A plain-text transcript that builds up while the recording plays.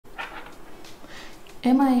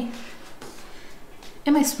Am I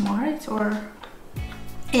smart or?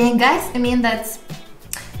 And guys, I mean that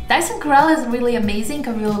Dyson Corrale is really amazing,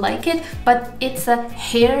 I really like it, but it's a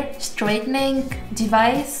hair straightening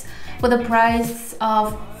device with a price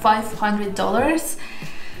of $500.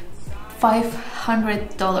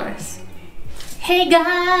 $500. Hey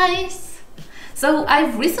guys! So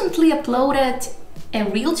I've recently uploaded a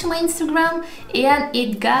reel to my Instagram and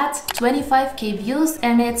it got 25k views,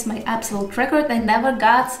 and it's my absolute record. I never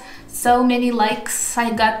got so many likes.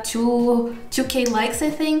 I got 2k likes I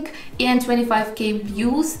think and 25k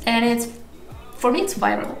views, and it's, for me it's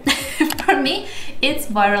viral. For me it's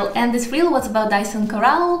viral. And this reel was about Dyson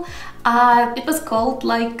Corrale. It was called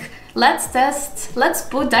like let's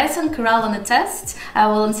put Dyson Corrale on a test. I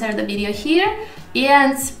will insert the video here.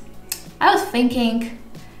 And I was thinking,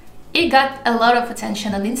 it got a lot of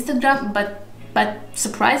attention on Instagram, but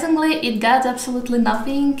surprisingly it got absolutely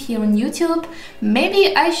nothing here on YouTube.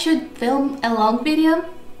 Maybe I should film a long video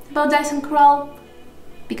about Dyson Corrale,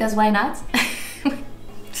 because why not?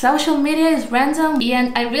 Social media is random,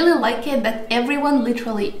 and I really like it that everyone,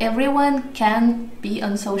 literally everyone, can be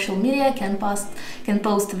on social media, can post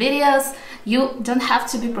videos. You don't have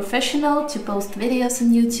to be professional to post videos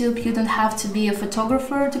on YouTube. You don't have to be a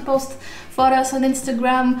photographer to post photos on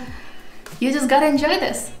Instagram. You just gotta enjoy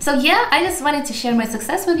this. So yeah, I just wanted to share my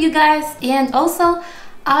success with you guys, and also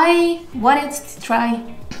I wanted to try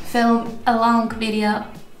film a long video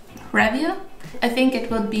review. I think it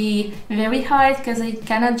would be very hard because I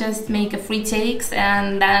cannot just make a 3 takes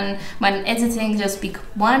and then when editing just pick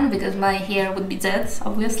one, because my hair would be dead,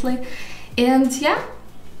 obviously. And yeah,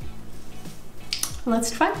 let's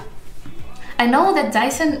try. I know that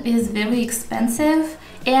Dyson is very expensive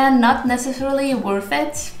and not necessarily worth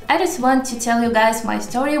it. I just want to tell you guys my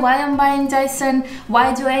story, why I'm buying Dyson,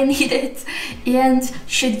 why do I need it, and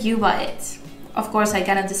should you buy it. Of course, I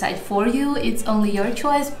cannot decide for you, it's only your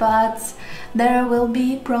choice, but there will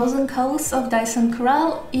be pros and cons of Dyson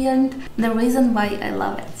Corrale and the reason why I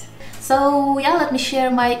love it. So yeah, let me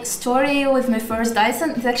share my story with my first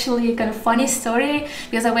Dyson. It's actually a kind of funny story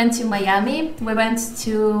because I went to Miami. We went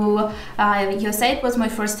to USA. It was my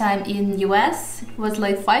first time in US. It was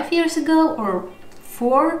like 5 years ago or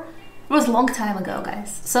 4. It was a long time ago,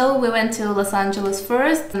 guys. So we went to Los Angeles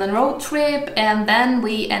first on a road trip, and then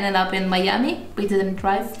we ended up in Miami. We didn't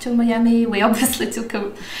drive to Miami. We obviously took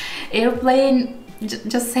an airplane,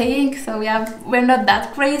 just saying. So yeah, we're not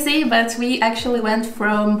that crazy, but we actually went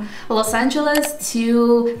from Los Angeles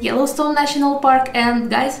to Yellowstone National Park, and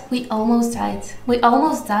guys, we almost died. We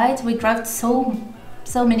almost died. We drove so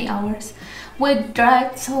many hours. We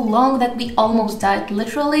drive so long that we almost died,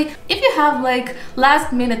 literally. If you have like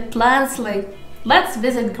last minute plans, like let's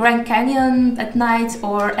visit Grand Canyon at night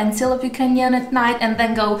or Antelope Canyon at night and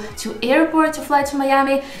then go to airport to fly to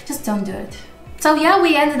Miami, just don't do it. So yeah,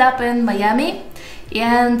 we ended up in Miami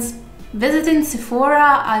and visiting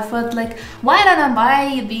Sephora. I thought like, why don't I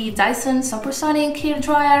buy the Dyson Supersonic hair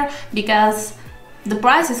dryer, because the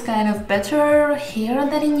price is kind of better here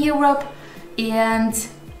than in Europe. And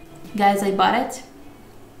guys, I bought it,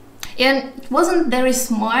 and it wasn't very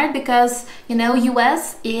smart because, you know,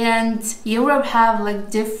 US and Europe have like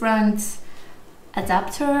different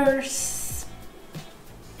adapters,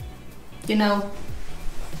 you know,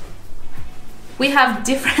 we have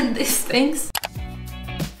different these things.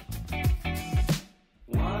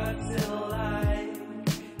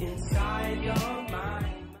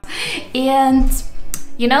 And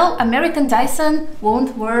you know, American Dyson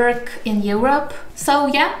won't work in Europe. So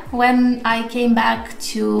yeah, when I came back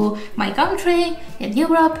to my country in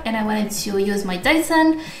Europe and I wanted to use my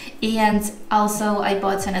Dyson, and also I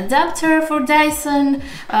bought an adapter for Dyson.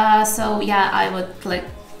 So yeah, I would like,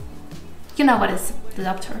 you know what is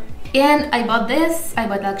adapter. And I bought this, I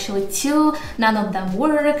bought actually 2, none of them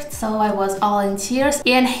worked, so I was all in tears.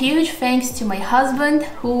 And huge thanks to my husband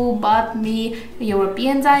who bought me a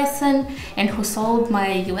European Dyson and who sold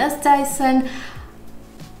my US Dyson.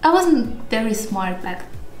 I wasn't very smart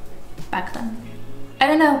back then. I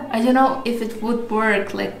don't know if it would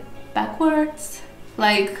work like backwards,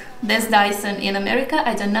 like this Dyson in America.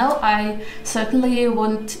 I don't know. I certainly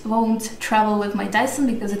won't travel with my Dyson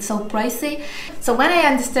because it's so pricey. So when I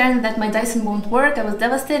understand that my Dyson won't work, I was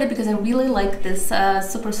devastated because I really like this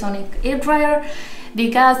supersonic air dryer,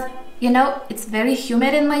 because you know, it's very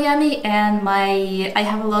humid in Miami and I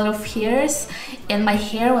have a lot of hairs and my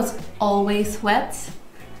hair was always wet.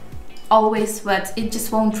 Always wet. It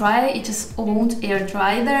just won't dry, it just won't air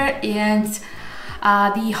dry there, and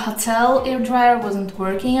The hotel air dryer wasn't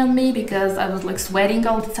working on me because I was like sweating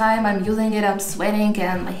all the time. I'm using it, I'm sweating,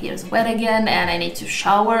 and my hair is wet again, and I need to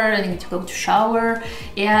shower, I need to go to shower,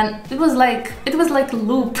 and it was like a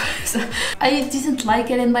loop. So I didn't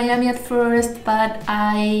like it in Miami at first, but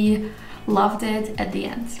I loved it at the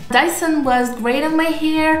end. Dyson was great on my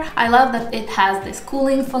hair. I love that it has this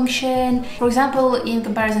cooling function. For example, in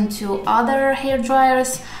comparison to other hair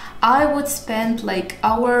dryers, I would spend like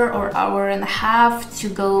hour or hour and a half to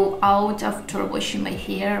go out after washing my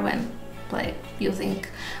hair when like using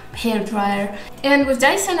hair dryer. And with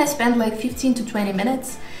Dyson I spent like 15 to 20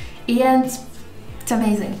 minutes, and it's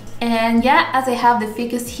amazing. And yeah, as I have the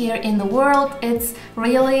thickest hair in the world, it's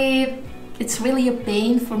really a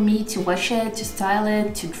pain for me to wash it, to style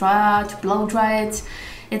it, to blow dry it.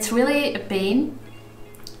 It's really a pain.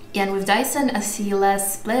 And with Dyson I see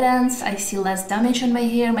less split ends, I see less damage on my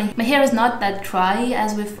hair. My hair is not that dry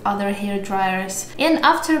as with other hair dryers. And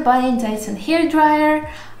after buying Dyson hair dryer,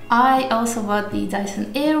 I also bought the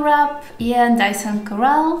Dyson Airwrap and Dyson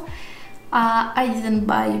Corrale. I didn't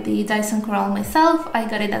buy the Dyson Corrale myself, I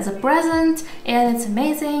got it as a present, and it's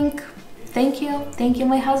amazing. Thank you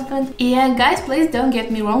my husband. And guys, please don't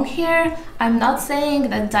get me wrong here. I'm not saying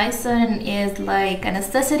that Dyson is like a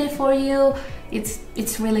necessity for you.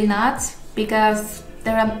 It's really not, because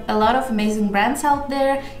there are a lot of amazing brands out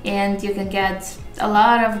there, and you can get a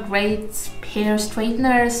lot of great hair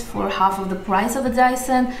straighteners for half of the price of a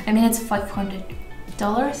Dyson. I mean, it's $500.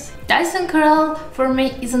 Dyson Corrale for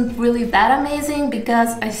me isn't really that amazing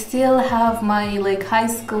because I still have my like high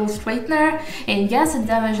school straightener, and yes, it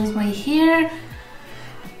damages my hair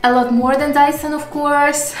a lot more than Dyson, of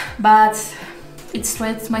course, but it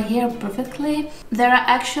straightens my hair perfectly. There are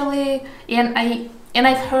actually, and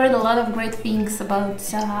I've heard a lot of great things about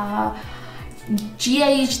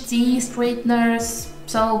GHD straighteners,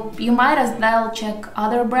 so you might as well check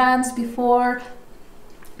other brands before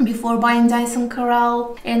buying Dyson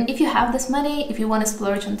Corrale. And if you have this money, if you want to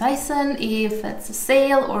splurge on Dyson, if it's a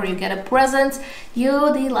sale or you get a present,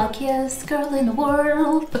 you're the luckiest girl in the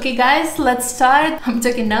world. Okay guys, let's start. I'm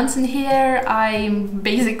talking nonsense here. I'm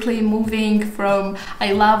basically moving from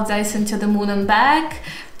I love Dyson to the moon and back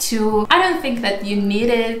to I don't think that you need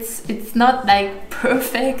it. It's not like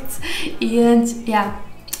perfect. And yeah,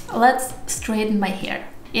 let's straighten my hair.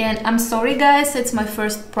 And I'm sorry guys, it's my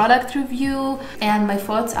first product review and my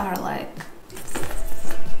thoughts are like...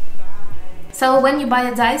 So when you buy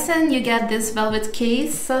a Dyson, you get this velvet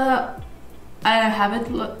case. I don't have it.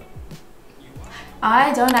 Look,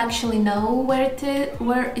 I don't actually know where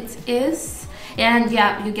it is. And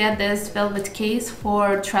yeah, you get this velvet case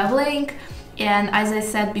for traveling. And as I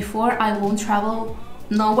said before, I won't travel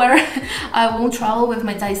nowhere. I won't travel with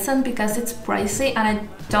my Dyson because it's pricey and I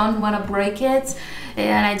don't want to break it.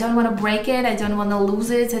 And I don't want to break it, I don't want to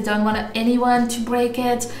lose it, I don't want anyone to break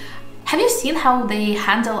it. Have you seen how they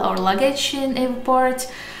handle our luggage in airport?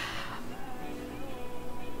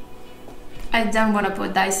 I don't want to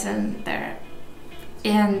put Dyson there.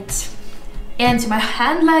 And my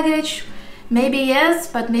hand luggage, maybe yes,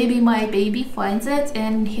 but maybe my baby finds it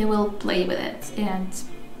and he will play with it. And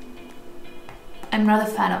I'm not a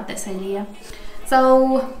fan of this idea.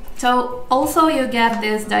 So also you get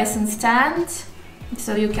this Dyson stand.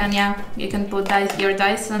 So you can put your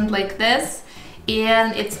Dyson like this,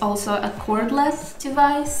 and it's also a cordless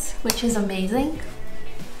device, which is amazing.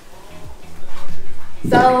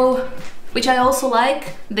 So, which I also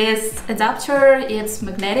like, this adapter, it's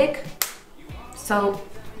magnetic. So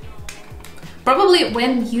probably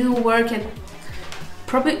when you work it,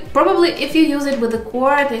 probably if you use it with a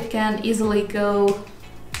cord, it can easily go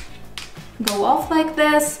off like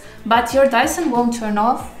this, but your Dyson won't turn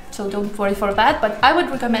off. So don't worry for that, but I would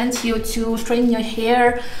recommend you to straighten your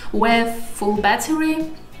hair with full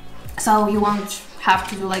battery, so you won't have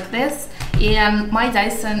to do like this. And my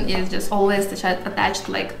Dyson is just always attached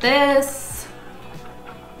like this.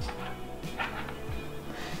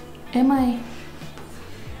 Am I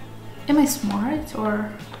smart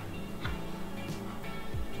or?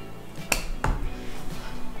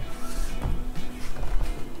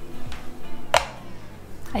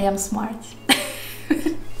 I am smart.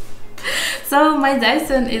 So my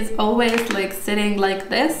Dyson is always like sitting like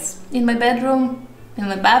this in my bedroom, in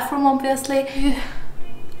my bathroom obviously. You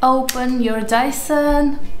open your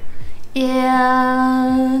Dyson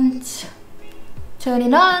and turn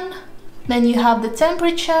it on, then you have the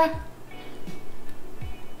temperature.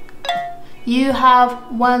 You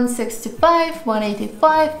have 165,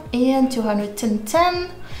 185 and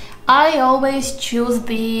 210. I always choose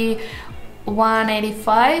the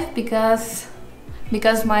 185 because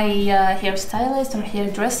because my hairstylist or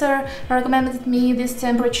hairdresser recommended me this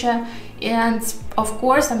temperature. And of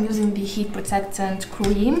course I'm using the heat protectant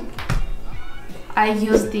cream. I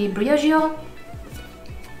use the BRIOGEO.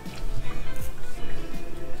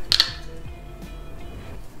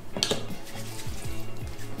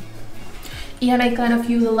 And I kind of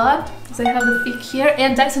use a lot because I have the thick hair,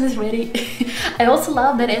 and Dyson is ready. I also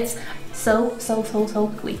love that it's so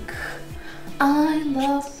quick. I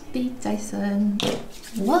love the Dyson.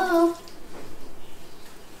 Whoa!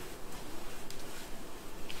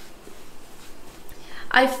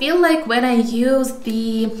 I feel like when I use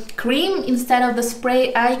the cream instead of the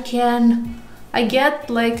spray, I get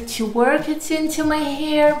like to work it into my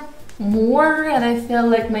hair more, and I feel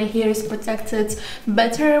like my hair is protected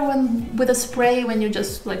better when with a spray, when you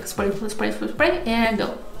just like spray and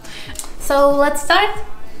go. So let's start.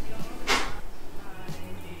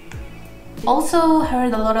 Also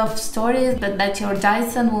heard a lot of stories that your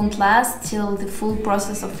Dyson won't last till the full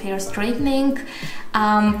process of hair straightening.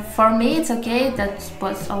 For me it's okay. That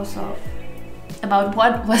was also about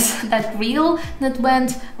what was that reel that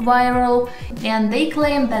went viral, and they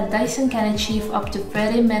claim that Dyson can achieve up to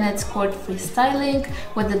 30 minutes cord-free styling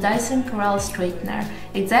with the Dyson Corrale straightener.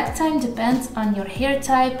 Exact time depends on your hair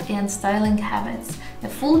type and styling habits. A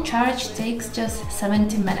full charge takes just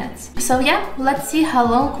 70 minutes. So yeah, let's see how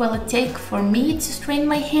long will it take for me to straighten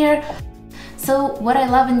my hair. So what I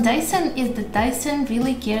love in Dyson is that Dyson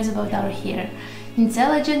really cares about our hair.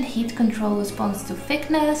 Intelligent heat control responds to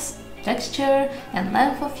thickness, texture and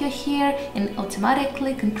length of your hair, and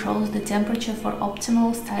automatically controls the temperature for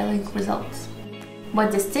optimal styling results. What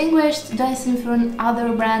distinguished Dyson from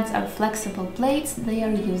other brands are flexible plates they are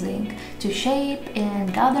using to shape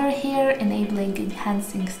and gather hair, enabling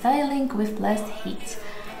enhancing styling with less heat.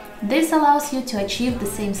 This allows you to achieve the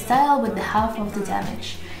same style with the half of the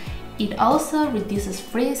damage. It also reduces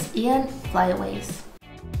frizz and flyaways.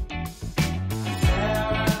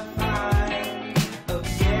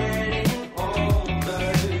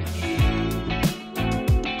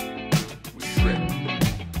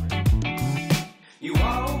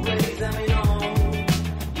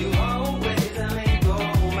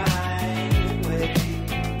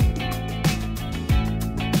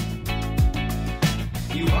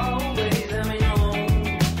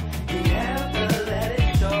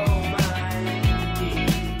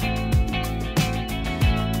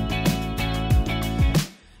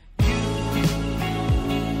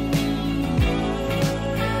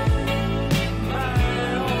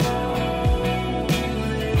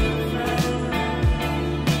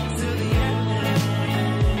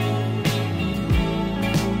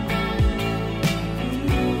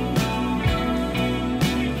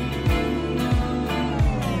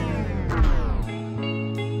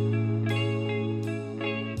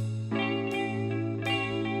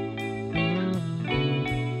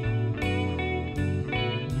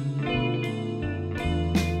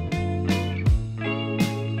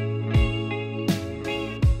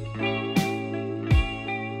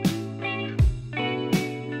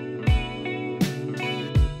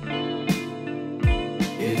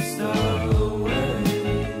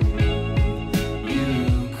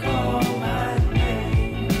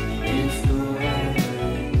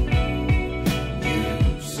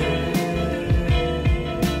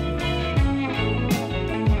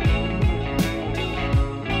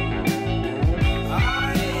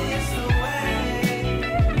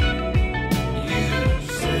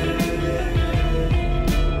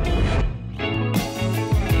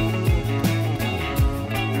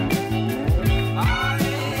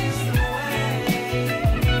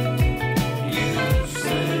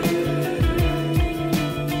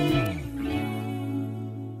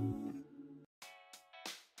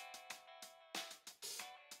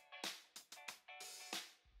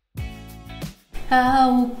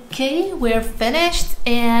 Okay, we're finished,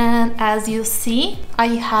 and as you see, I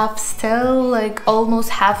have still like almost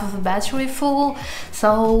half of the battery full,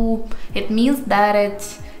 so it means that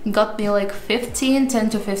it got me like 10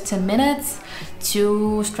 to 15 minutes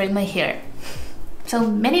to straighten my hair. So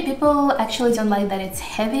many people actually don't like that it's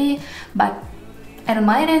heavy, but I don't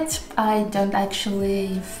mind it. I don't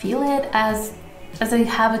actually feel it as I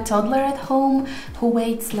have a toddler at home who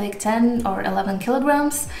weighs like 10 or 11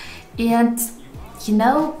 kilograms, and you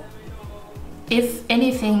know, if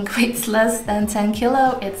anything weighs less than 10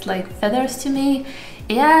 kilo, it's like feathers to me,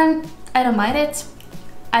 and I don't mind it.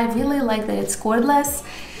 I really like that it's cordless,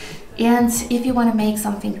 and if you want to make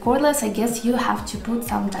something cordless, I guess you have to put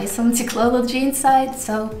some Dyson technology inside,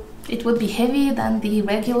 so it would be heavier than the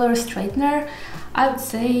regular straightener. I would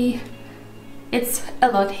say It's a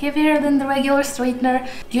lot heavier than the regular straightener.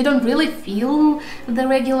 You don't really feel the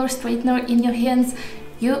regular straightener in your hands.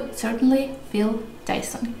 You certainly feel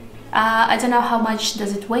Dyson. I don't know how much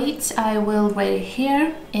does it weigh. I will weigh it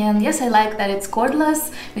here. And yes, I like that it's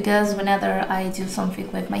cordless, because whenever I do something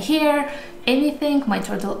with my hair, anything, my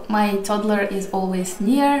toddler is always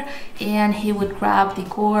near, and he would grab the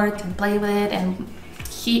cord and play with it, and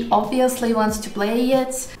he obviously wants to play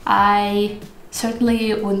it. I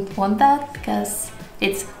certainly wouldn't want that, because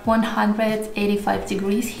it's 185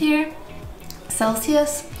 degrees here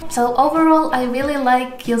Celsius. So overall, I really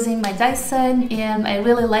like using my Dyson, and I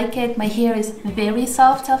really like it. My hair is very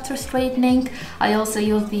soft after straightening. I also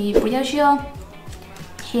use the BRIOGEO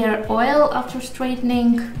hair oil after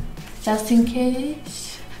straightening, just in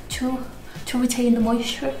case, to retain the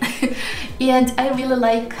moisture. And I really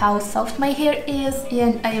like how soft my hair is,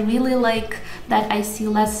 and I really like that I see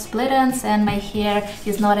less split ends and my hair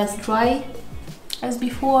is not as dry as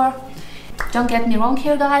before. Don't get me wrong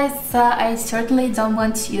here, guys, I certainly don't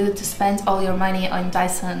want you to spend all your money on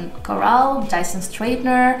Dyson Corrale, Dyson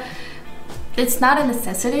straightener. It's not a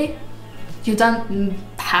necessity. You don't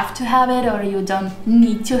have to have it, or you don't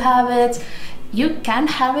need to have it. You can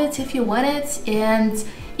have it if you want it, and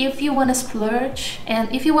if you want to splurge,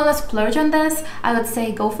 on this, I would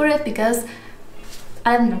say go for it, because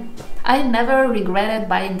I don't know, I never regretted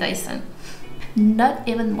buying Dyson, not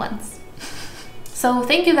even once. So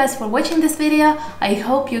thank you guys for watching this video. I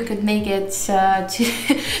hope you could make it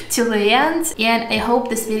to the end, and I hope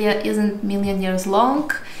this video isn't a million years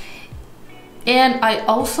long. And I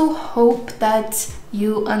also hope that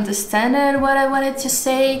you understand what I wanted to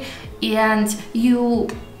say, and you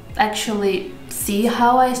actually see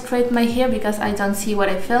how I straighten my hair, because I don't see what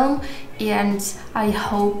I film, and I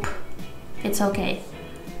hope it's okay.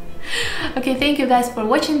 Okay, thank you guys for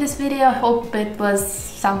watching this video. I hope it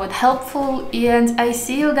was somewhat helpful, and I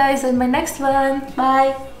see you guys in my next one.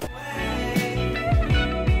 Bye!